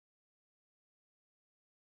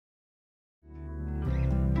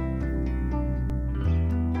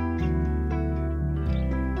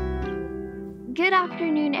Good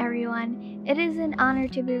afternoon, everyone. It is an honor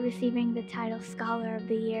to be receiving the title Scholar of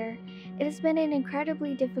the Year. It has been an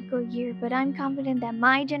incredibly difficult year, but I'm confident that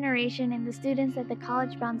my generation and the students that the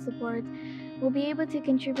CollegeBound supports will be able to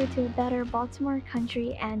contribute to a better Baltimore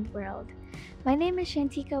country and world. My name is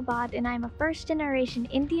Shantika Bhat, and I'm a first-generation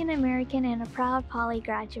Indian American and a proud Poly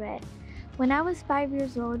graduate. When I was 5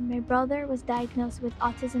 years old, my brother was diagnosed with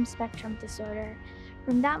autism spectrum disorder.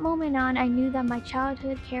 From that moment on, I knew that my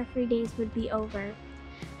childhood carefree days would be over.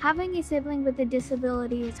 Having a sibling with a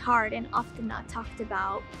disability is hard and often not talked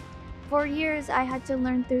about. For years, I had to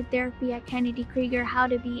learn through therapy at Kennedy Krieger how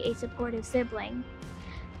to be a supportive sibling.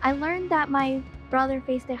 I learned that my brother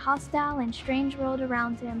faced a hostile and strange world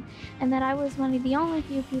around him, and that I was one of the only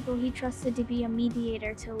few people he trusted to be a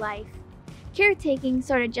mediator to life. Caretaking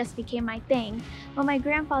sort of just became my thing when my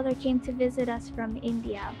grandfather came to visit us from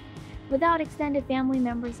India. Without extended family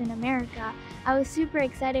members in America, I was super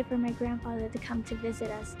excited for my grandfather to come to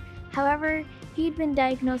visit us. However, he'd been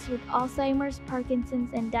diagnosed with Alzheimer's, Parkinson's,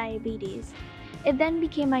 and diabetes. It then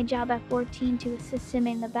became my job at 14 to assist him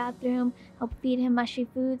in the bathroom, help feed him mushy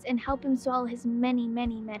foods, and help him swallow his many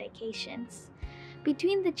medications.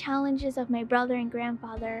 Between the challenges of my brother and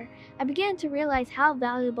grandfather, I began to realize how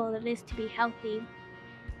valuable it is to be healthy.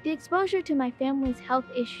 The exposure to my family's health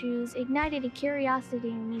issues ignited a curiosity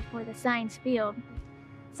in me for the science field.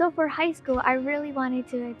 So for high school, I really wanted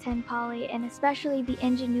to attend Poly, and especially the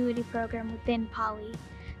Ingenuity program within Poly.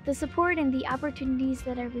 The support and the opportunities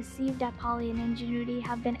that I received at Poly and Ingenuity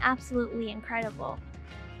have been absolutely incredible.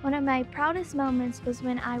 One of my proudest moments was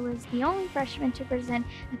when I was the only freshman to present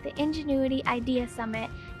at the Ingenuity Idea Summit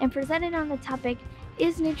and presented on the topic,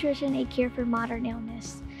 "Is nutrition a cure for modern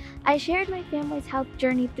illness?" I shared my family's health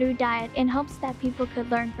journey through diet in hopes that people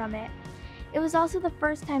could learn from it. It was also the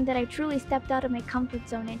first time that I truly stepped out of my comfort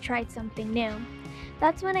zone and tried something new.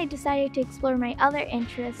 That's when I decided to explore my other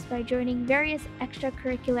interests by joining various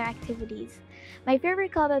extracurricular activities. My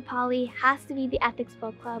favorite club at Poly has to be the Ethics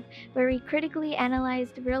Book Club, where we critically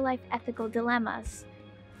analyzed real-life ethical dilemmas.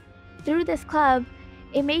 Through this club,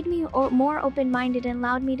 it made me more open-minded and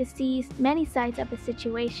allowed me to see many sides of a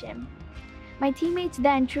situation. My teammates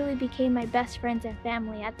then truly became my best friends and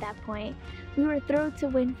family at that point. We were thrilled to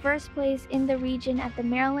win first place in the region at the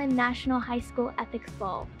Maryland National High School Ethics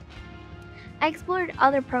Bowl. I explored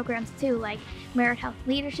other programs too, like Merit Health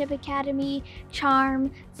Leadership Academy,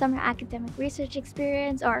 CHARM, Summer Academic Research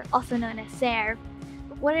Experience, or also known as SARE.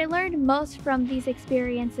 What I learned most from these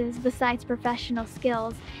experiences, besides professional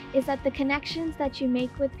skills, is that the connections that you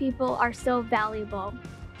make with people are so valuable.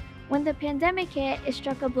 When the pandemic hit, it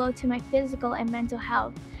struck a blow to my physical and mental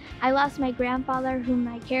health. I lost my grandfather, whom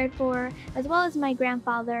I cared for, as well as my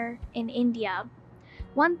grandfather in India.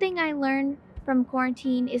 One thing I learned from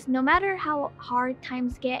quarantine is no matter how hard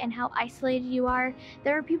times get and how isolated you are,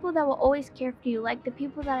 there are people that will always care for you, like the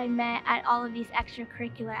people that I met at all of these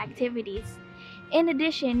extracurricular activities. In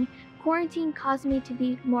addition, quarantine caused me to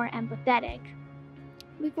be more empathetic.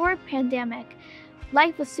 Before the pandemic,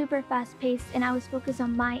 life was super fast-paced and I was focused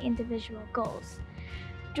on my individual goals.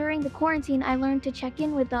 During the quarantine, I learned to check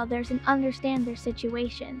in with others and understand their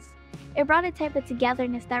situations. It brought a type of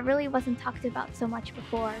togetherness that really wasn't talked about so much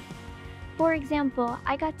before. For example,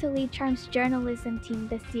 I got to lead CHARM's journalism team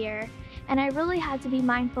this year, and I really had to be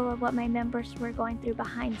mindful of what my members were going through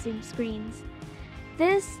behind Zoom screens.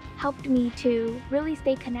 This helped me to really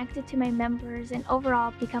stay connected to my members and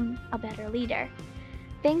overall become a better leader.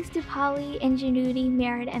 Thanks to Poly, Ingenuity,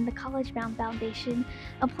 Merit, and the CollegeBound Foundation,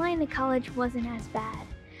 applying to college wasn't as bad.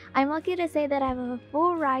 I'm lucky to say that I have a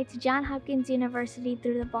full ride to Johns Hopkins University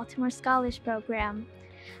through the Baltimore Scholars Program.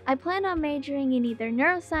 I plan on majoring in either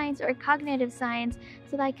neuroscience or cognitive science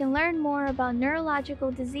so that I can learn more about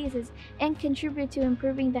neurological diseases and contribute to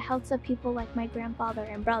improving the health of people like my grandfather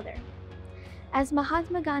and brother. As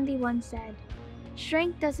Mahatma Gandhi once said,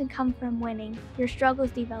 "Strength doesn't come from winning, your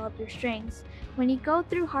struggles develop your strengths. When you go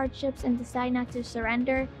through hardships and decide not to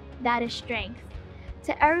surrender, that is strength."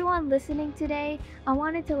 To everyone listening today, I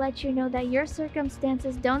wanted to let you know that your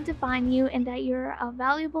circumstances don't define you and that you're a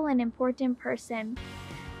valuable and important person.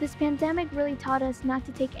 This pandemic really taught us not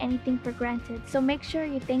to take anything for granted, so make sure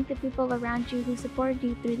you thank the people around you who supported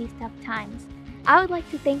you through these tough times. I would like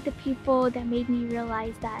to thank the people that made me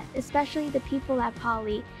realize that, especially the people at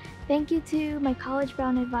Poly. Thank you to my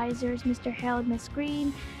CollegeBound advisors, Mr. Harold, Ms.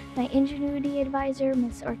 Green, my Ingenuity advisor,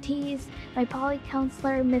 Ms. Ortiz, my Poly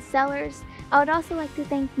counselor, Ms. Sellers. I would also like to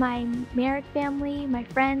thank my Merit family, my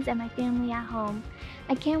friends, and my family at home.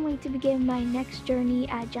 I can't wait to begin my next journey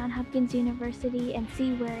at Johns Hopkins University and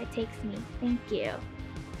see where it takes me. Thank you.